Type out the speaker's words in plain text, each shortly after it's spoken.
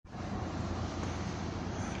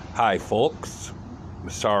Hi, folks.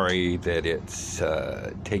 Sorry that it's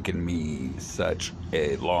taken me such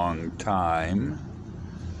a long time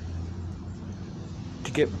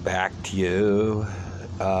to get back to you.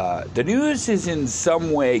 The news is in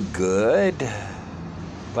some way good,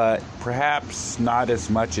 but perhaps not as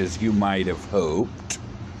much as you might have hoped.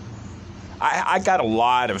 I got a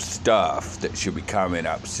lot of stuff that should be coming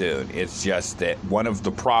up soon. It's just that one of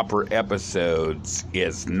the proper episodes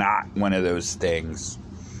is not one of those things.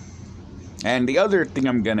 And the other thing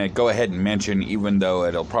I'm going to go ahead and mention, even though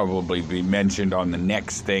it'll probably be mentioned on the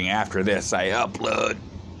next thing after this I upload,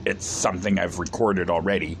 it's something I've recorded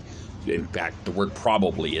already. In fact, the word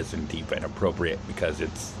probably isn't even appropriate because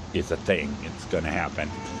it's a thing. It's going to happen.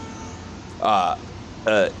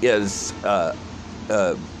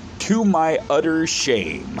 To my utter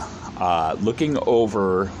shame, looking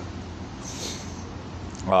over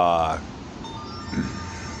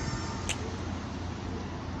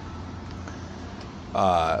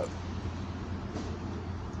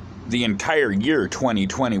the entire year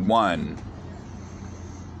 2021,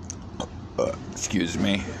 excuse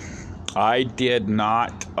me, I did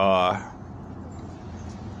not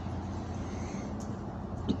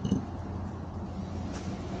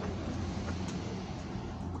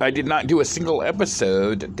do a single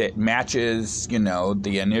episode that matches,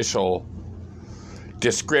 the initial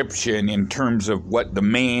description in terms of what the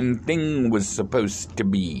main thing was supposed to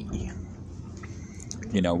be.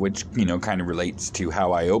 Which, kind of relates to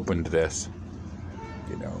how I opened this.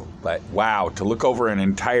 But wow, to look over an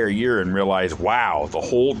entire year and realize, wow, the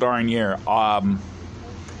whole darn year. The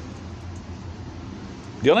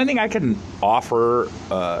only thing I can offer,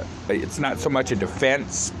 it's not so much a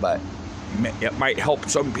defense, but it might help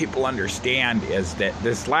some people understand, is that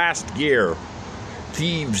this last year,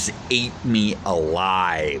 thieves ate me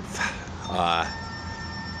alive.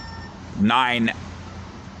 9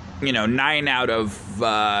 out of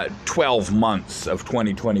 12 months of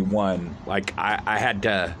 2021, like I had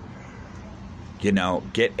to,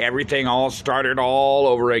 get everything all started all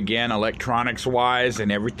over again, electronics-wise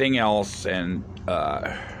and everything else, and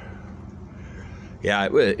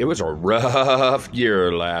it was a rough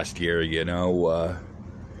year last year,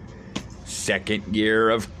 second year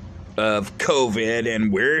of COVID,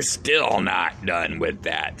 and we're still not done with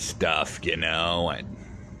that stuff, and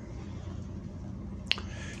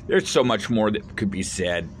there's so much more that could be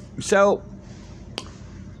said. So,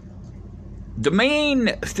 the main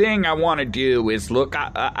thing I want to do is look,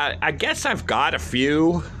 I guess I've got a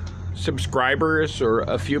few subscribers or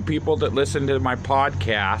a few people that listen to my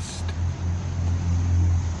podcast.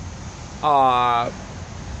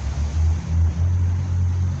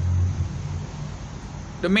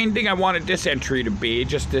 The main thing I wanted this entry to be,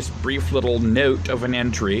 just this brief little note of an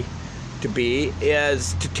entry to be,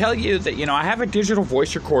 is to tell you that, I have a digital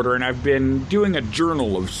voice recorder, and I've been doing a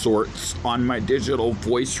journal of sorts on my digital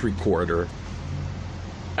voice recorder.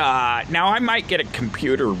 Now, I might get a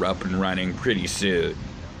computer up and running pretty soon,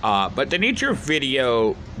 but the nature of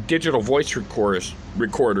digital voice recorders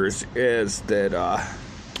is that,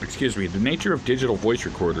 the nature of digital voice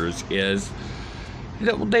recorders is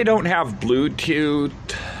that they don't have Bluetooth.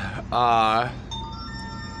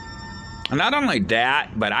 Not only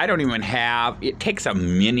that, but I don't even have, it takes a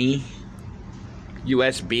mini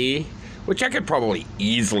USB, which I could probably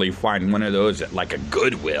easily find one of those at like a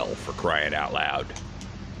Goodwill, for crying out loud.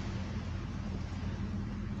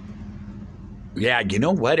 Yeah, you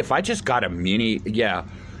know what? If I just got a mini, at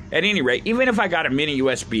any rate, even if I got a mini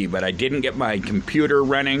USB, but I didn't get my computer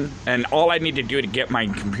running, and all I need to do to get my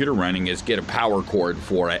computer running is get a power cord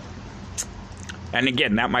for it. And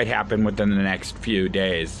again, that might happen within the next few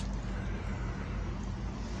days.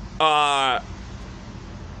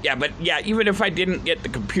 Even if I didn't get the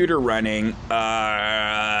computer running,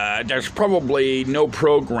 there's probably no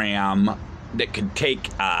program that could take,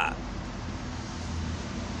 on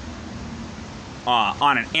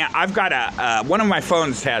an, I've got one of my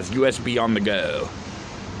phones has USB on the go,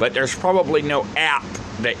 but there's probably no app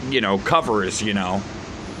that, covers,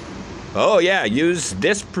 use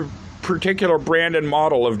this particular brand and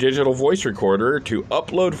model of digital voice recorder to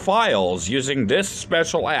upload files using this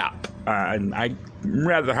special app. And I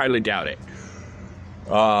rather highly doubt it.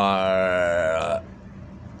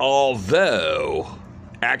 Although,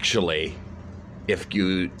 actually, if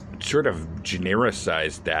you sort of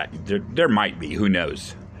genericize that, there might be, who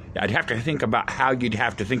knows. I'd have to think about how you'd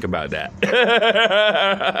have to think about that.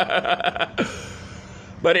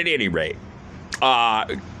 But at any rate,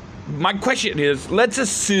 my question is, let's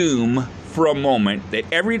assume for a moment that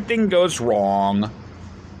everything goes wrong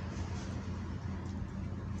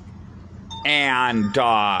and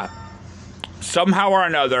somehow or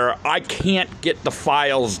another, I can't get the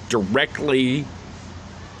files directly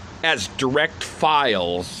as direct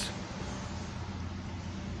files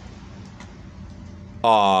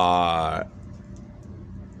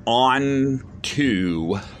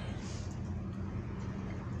onto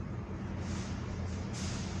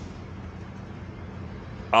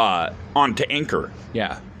Anchor.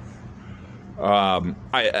 Yeah. I'm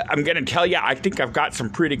going to tell you, I think I've got some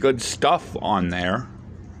pretty good stuff on there.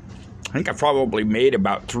 I think I've probably made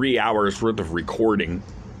about 3 hours worth of recording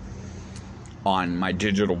on my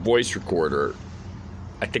digital voice recorder.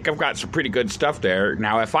 I think I've got some pretty good stuff there.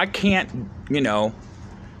 Now, if I can't,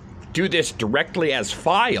 do this directly as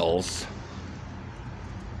files,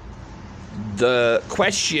 the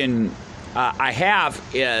question I have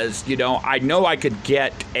is, I know I could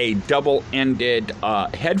get a double-ended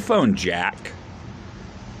headphone jack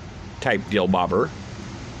type deal bobber.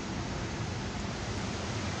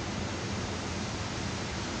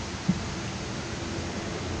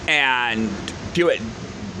 And do it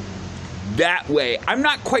that way. I'm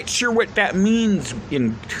not quite sure what that means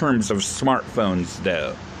in terms of smartphones,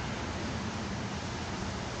 though.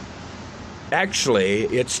 Actually,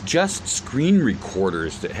 it's just screen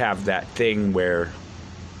recorders that have that thing where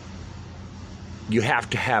you have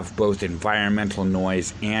to have both environmental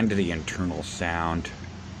noise and the internal sound.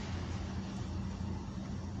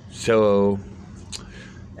 So,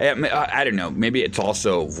 I don't know. Maybe it's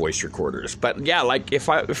also voice recorders. But yeah, like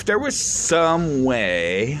if there was some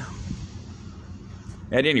way,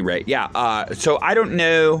 at any rate, yeah. So I don't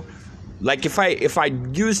know. Like if I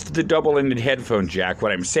used the double-ended headphone jack,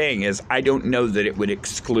 what I'm saying is I don't know that it would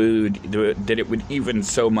even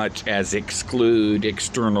so much as exclude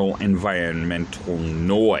external environmental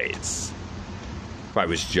noise if I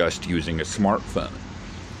was just using a smartphone.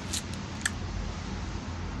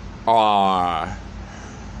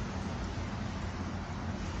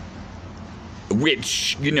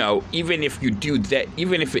 Which, even if you do that,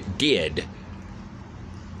 even if it did,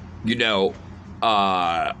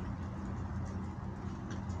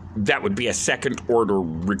 that would be a second order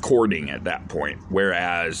recording at that point.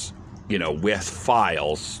 Whereas, with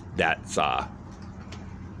files, that's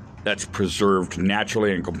preserved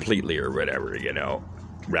naturally and completely or whatever,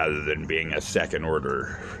 rather than being a second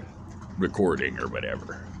order recording or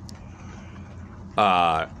whatever.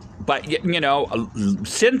 But,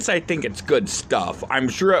 since I think it's good stuff, I'm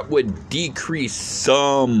sure it would decrease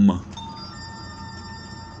some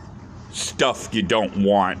stuff you don't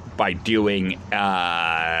want by doing,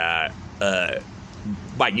 by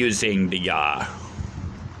using the,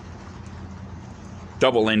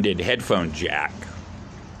 double-ended headphone jack.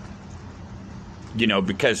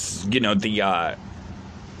 Because, the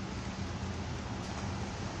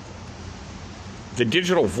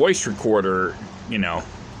digital voice recorder,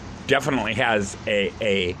 definitely has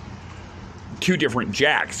a two different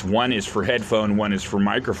jacks. One is for headphone, one is for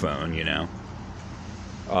microphone,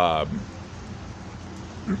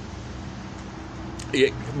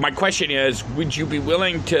 my question is, would you be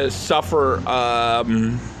willing to suffer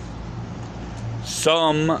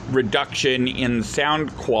some reduction in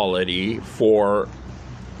sound quality for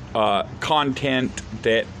content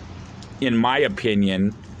that, in my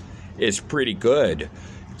opinion, is pretty good?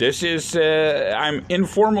 This is, I'm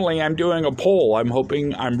doing a poll.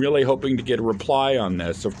 I'm really hoping to get a reply on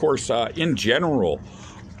this. Of course, in general,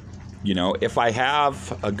 if I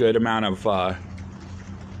have a good amount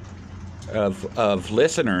of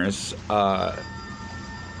listeners,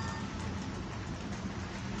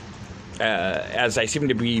 as I seem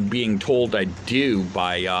to be being told I do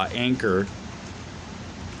by Anchor.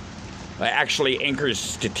 Actually, Anchor's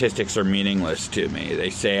statistics are meaningless to me. They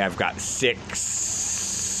say I've got 6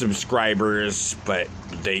 subscribers, but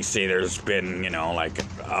they say there's been, like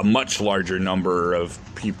a much larger number of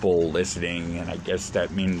people listening, and I guess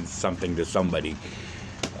that means something to somebody.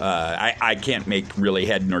 I can't make really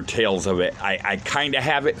head nor tails of it. I kind of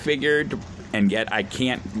have it figured, and yet I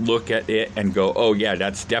can't look at it and go, oh yeah,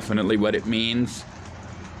 that's definitely what it means.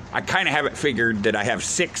 I kind of have it figured that I have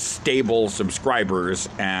 6 stable subscribers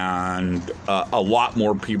and a lot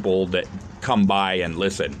more people that come by and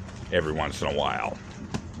listen every once in a while,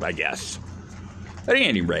 I guess. At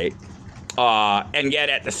any rate, and yet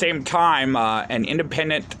at the same time, an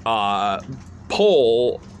independent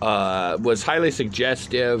poll was highly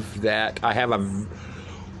suggestive that I have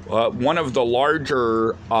one of the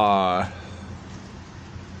larger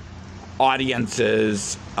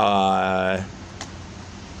audiences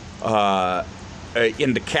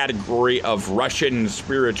in the category of Russian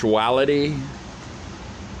spirituality.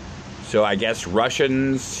 So I guess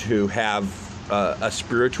Russians who have a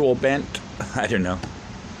spiritual bent. I don't know.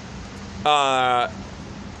 Yeah,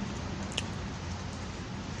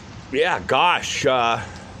 gosh. Yeah,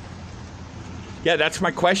 that's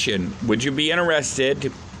my question. Would you be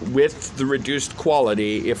interested with the reduced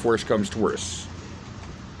quality if worse comes to worse?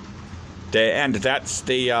 And that's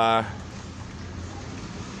the...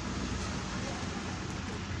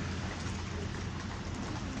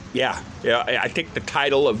 Yeah, I think the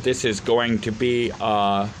title of this is going to be...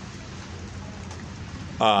 of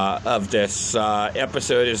this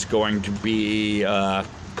episode is going to be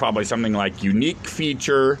probably something like unique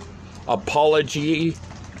feature, apology,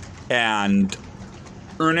 and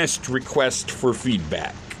earnest request for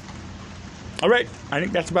feedback. All right, I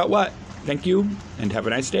think that's about what. Thank you, and have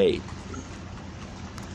a nice day.